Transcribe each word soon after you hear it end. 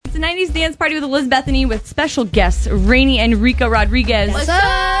90s Dance Party with Liz Bethany with special guests Raini and Rico Rodriguez. What's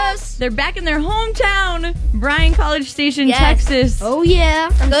up? They're back in their hometown, Bryan College Station, Yes. Texas. Oh, yeah.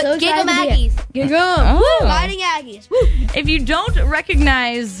 I'm so Gig 'em excited to be Aggies. here. Gig 'em. Oh. Woo. Fighting Aggies. Woo. If you don't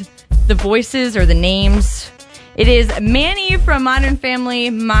recognize the voices or the names, it is Manny from Modern Family,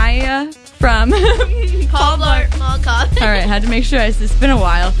 Maya from Paul Blart Mall Cop. All right, had to make sure. It's been a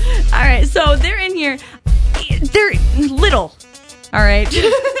while. All right, so they're in here. They're little. All right.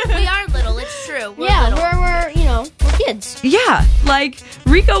 We are little. It's true. We're Yeah, little. we're kids. Yeah, like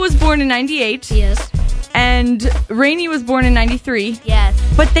Rico was born in 98 Yes. and Raini was born in 93, Yes.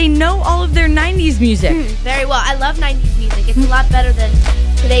 but they know all of their 90s music. Very well. I love 90s music. It's a lot better than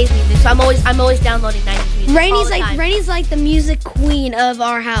today's music. So I'm always downloading 90s music. all the time. Raini's like the music queen of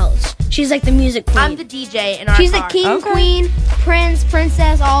our house. She's like the music queen. I'm the DJ in our She's car. the king, Okay. queen, prince,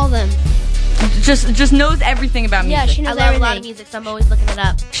 princess, all of them. Just knows everything about music. Yeah, she I knows love everything. a lot of music, so I'm always looking it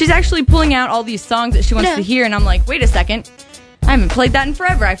up. She's actually pulling out all these songs that she wants Yeah. to hear, and I'm like, wait a second. I haven't played that in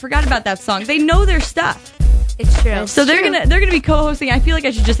forever. I forgot about that song. They know their stuff. It's true. So they're gonna be co-hosting. I feel like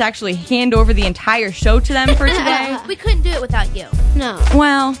I should just actually hand over the entire show to them for today. We couldn't do it without you. No.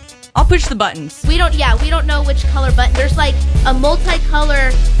 Well, I'll push the buttons. We don't know which color button. There's like a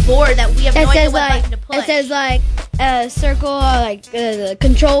multicolor board that we have no idea what button to push. it says like circle, the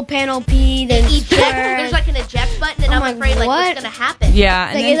control panel P. Then There's like an eject button, and I'm I'm like, afraid like what? what's gonna happen. Yeah,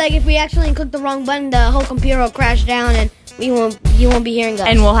 and, then- like if we accidentally click the wrong button, the whole computer will crash down, and you won't be hearing us.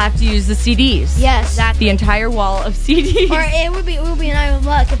 and we'll have to use the CDs. yes, Exactly. The entire wall of CDs. Or it would be an eye of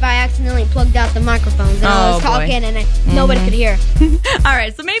luck if I accidentally plugged out the microphones and I Oh, was boy. talking and nobody could hear. All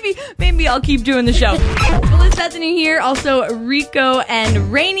right, so maybe I'll keep doing the show. Well, Liz Bethany here, also Rico and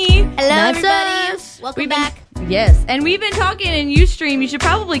Raini. Hello, That's everybody. us. Welcome We've been- back. Yes, and we've been talking in Ustream. You should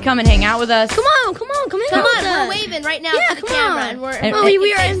probably come and hang out with us. Come on, Come in on, with we're us. waving right now Yeah, to the come camera, on. and we're And-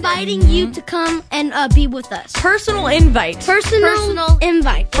 We are inviting you to come and be with us. Personal invite Personal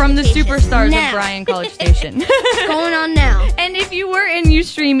invite from the invitation. superstars Now. of Bryan College Station. going on now. And if you were in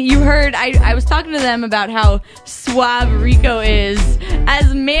Ustream, you heard I was talking to them about how suave Rico is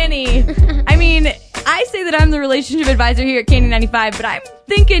as Manny. I mean, I say that I'm the relationship advisor here at Candy 95, but I'm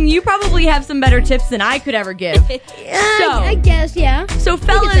thinking you probably have some better tips than I could ever give. I guess, yeah. So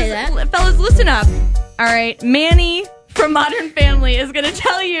say that. fellas, listen up. All right, Manny from Modern Family is going to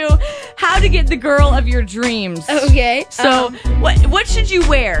tell you how to get the girl of your dreams. Okay. So, what should you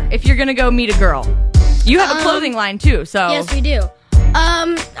wear if you're going to go meet a girl? You have a clothing line too, so Yes, we do.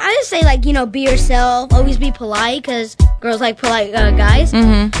 I just say be yourself. Always be polite, because girls like polite guys.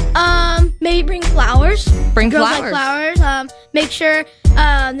 Maybe bring flowers. Bring girls flowers. like flowers. Make sure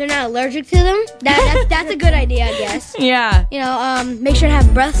they're not allergic to them. That's a good idea, I guess. Yeah. Make sure to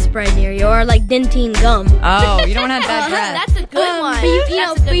have breath spray near you, or like dentine gum. Oh, you don't want to have bad breath. That's a good one.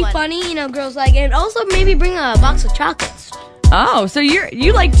 That's a good be one. funny. Girls like, and also maybe bring a box of chocolates. Oh, so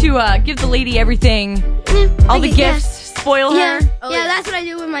you like to give the lady everything, all the gifts, spoil her. Yeah, Oh, yeah, yeah. that's what I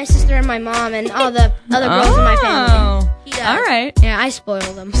do with my sister and my mom and all the other girls in my family. He does. All right. Yeah, I spoil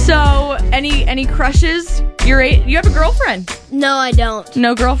them. So, any crushes? You have a girlfriend? No, I don't.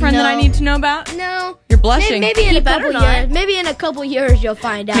 No girlfriend that I No. need to know about? No. You're blushing. Maybe in You a better couple not. years. Maybe in a couple years you'll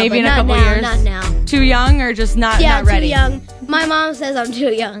find out. Maybe but in a not couple now, years. Not now. Too young or just not ready? Too young. My mom says I'm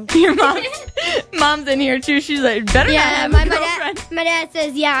too young. Your mom's in here too. She's like, better not have a girlfriend. my dad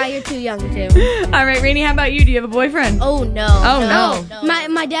says, yeah, you're too young too. All right, Raini, how about you? Do you have a boyfriend? Oh no. Oh, no.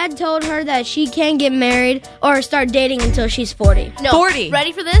 My dad told her that she can't get married or start dating until she's 40. No. 40.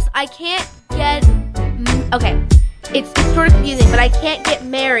 Ready for this? I can't get. Okay. It's sort of confusing, but I can't get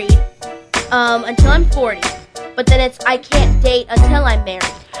married until I'm 40. But then I can't date until I'm married.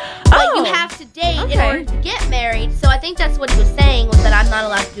 But you have to date in Okay. order to get married. So I think that's what he was saying, was that I'm not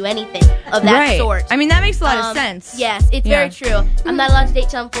allowed to do anything of that Right. sort. I mean, that makes a lot of sense. Yes, it's Yeah. very true. I'm not allowed to date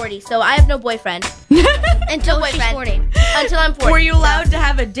till I'm 40, so I have no boyfriend. Until No she's boyfriend. 40. Until I'm 40. Were you allowed to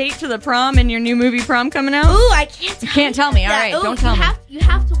have a date to the prom in your new movie Prom coming out? Ooh, I can't tell You can't tell me. All right, Ooh, don't tell me. You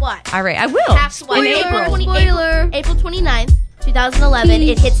have to watch. All right, I will. You have to watch. In Spoiler. April. Spoiler. April 29th, 2011.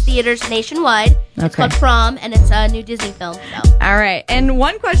 It hits theaters nationwide. It's Okay. called Prom, and it's a new Disney film. So. All right, and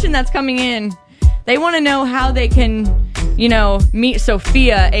one question that's coming in, they want to know how they can, meet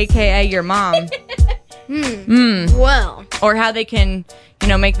Sophia, aka your mom, Well. or how they can,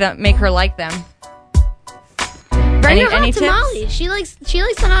 make her like them. Bring her Any hot tips? tamales. She likes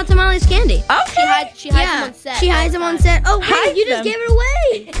the hot tamales candy. Okay. She hides them on set. She hides them on set. Oh, Hides wait, you just them. gave it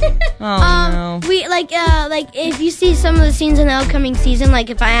away. Oh no. We like if you see some of the scenes in the upcoming season,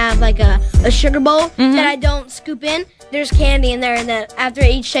 like if I have like a sugar bowl that I don't scoop in, there's candy in there, and then after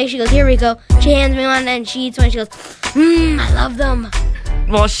each take, she goes, "Here we go." She hands me one, and she eats one. And she goes, "I love them."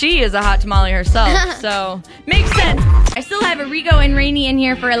 Well, she is a hot tamale herself, so makes sense. I still have a Rico and Raini in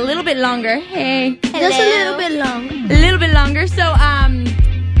here for a little bit longer. Hey. Just a little bit longer. A little bit longer. So,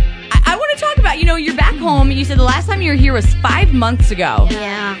 I want to talk about, you're back home. You said the last time you were here was 5 months ago.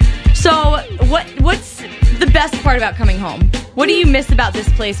 Yeah. So, what's the best part about coming home? What do you miss about this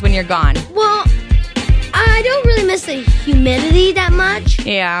place when you're gone? Well, I don't really miss the humidity that much.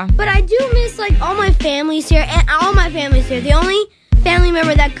 Yeah. But I do miss, all my family's here, and all my family's here. The only family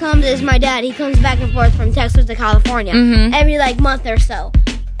member that comes is my dad. He comes back and forth from Texas to California every, month or so.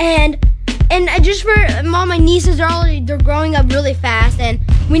 And just for all my nieces, they're growing up really fast, and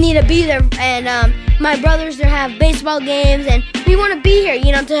we need to be there. And my brothers, they have baseball games, and we want to be here,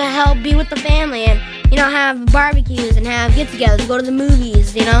 to help be with the family and, have barbecues and have get-togethers, go to the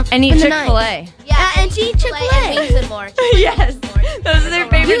movies, And eat Chick-fil-A. Yeah, and eat Chick-fil-A. And wings and more. Yes. Those are their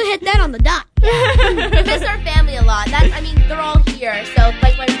favorite. You hit that on the dot. We miss our family a lot. They're all here. So,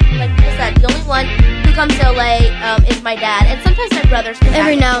 like Rico said, the only one who comes to LA is my dad, and sometimes my brothers come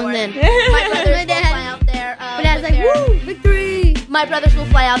Every back now and then. My brothers will fly out there. My dad's like, woo, victory. My brothers will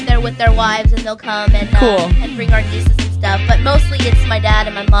fly out there with their wives, and they'll come and and bring our nieces and stuff. But mostly it's my dad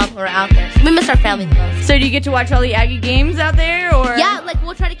and my mom who are out there. So we miss our family the most. So do you get to watch all the Aggie games out there, or? Yeah,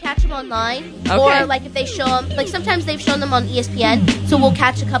 we'll try to catch them online, Okay. or if they show them, sometimes they've shown them on ESPN, so we'll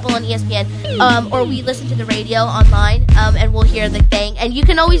catch a couple on ESPN, or we listen to the radio online, and we'll hear the thing. And you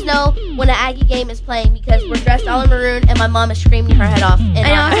can always know when an Aggie game is playing because we're dressed all in maroon, and my mom is screaming her head off. I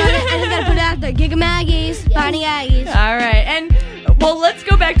just gotta put it out there. Giga Maggies, Bonnie Aggies. All right, and let's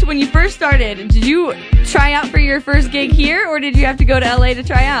go back to when you first started. Did you try out for your first gig here, or did you have to go to LA to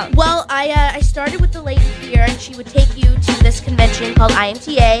try out? Well, I started with the lady here, and she would take you to this convention called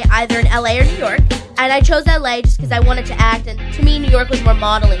IMTA, either in LA or New York. And I chose LA just because I wanted to act, and to me, New York was more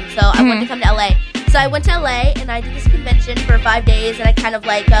modeling, so I wanted to come to LA. So I went to LA, and I did this convention for 5 days, and I kind of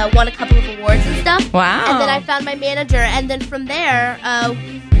won a couple of awards and stuff. Wow. And then I found my manager, and then from there,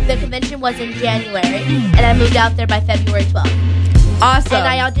 the convention was in January, and I moved out there by February 12th. Awesome. And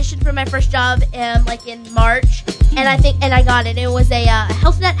I auditioned for my first job in March, and I got it. It was a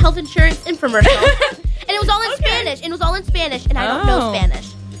health insurance infomercial, and it was all in Spanish. It was all in Spanish, and I don't know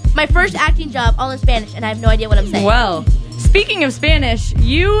Spanish. My first acting job, all in Spanish, and I have no idea what I'm saying. Well, speaking of Spanish,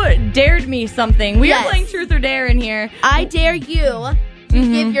 you dared me something. We are playing Truth or Dare in here. I dare you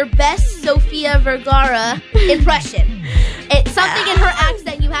to give your best Sofia Vergara impression. It's something in her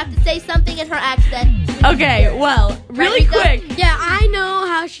accent. You have to say something in her accent. Okay, well, really quick. Yeah, I know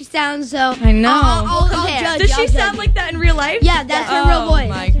how she sounds, so I know. I'll compare. judge. Does she I'll judge sound like that in real life? Yeah, that's her real voice. Oh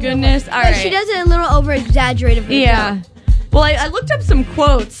my goodness. All But right. she does it a little over-exaggerated. Yeah. Well, I looked up some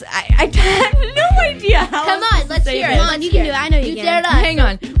quotes. I have no idea how. Come on, let's hear it. Come on, you can do it. I know you can. dared us. Hang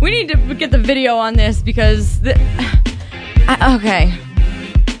on. We need to get the video on this because. Okay.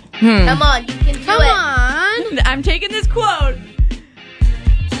 Come on, you can do Come it. on. I'm taking this quote.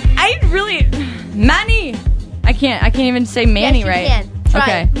 Manny. I can't even say Manny Yes, you right. can. Try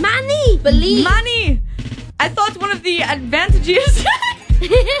Okay. it. Manny. Believe. Manny. I thought one of the advantages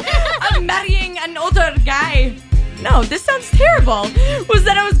of marrying an older guy. No, this sounds terrible. Was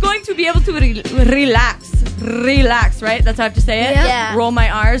that I was going to be able to relax, right? That's how I have to say it. Yeah. Roll my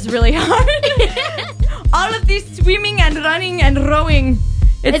R's really hard. All of this swimming and running and rowing.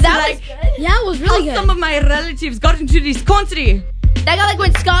 It's That like was good. Yeah, it was really how good. some of my relatives got into this country. That got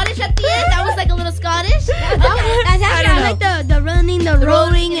went Scottish at the end. That was a little Scottish. That's actually, don't I like the running, the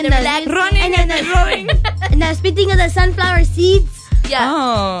rolling, and the relaxing. Running and then rowing. and the spitting of the sunflower seeds. Yeah.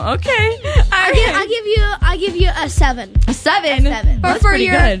 Oh, okay. I'll give you a 7. A 7. A 7. That's for pretty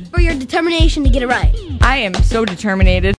your good. for your determination to get it right. I am so determined.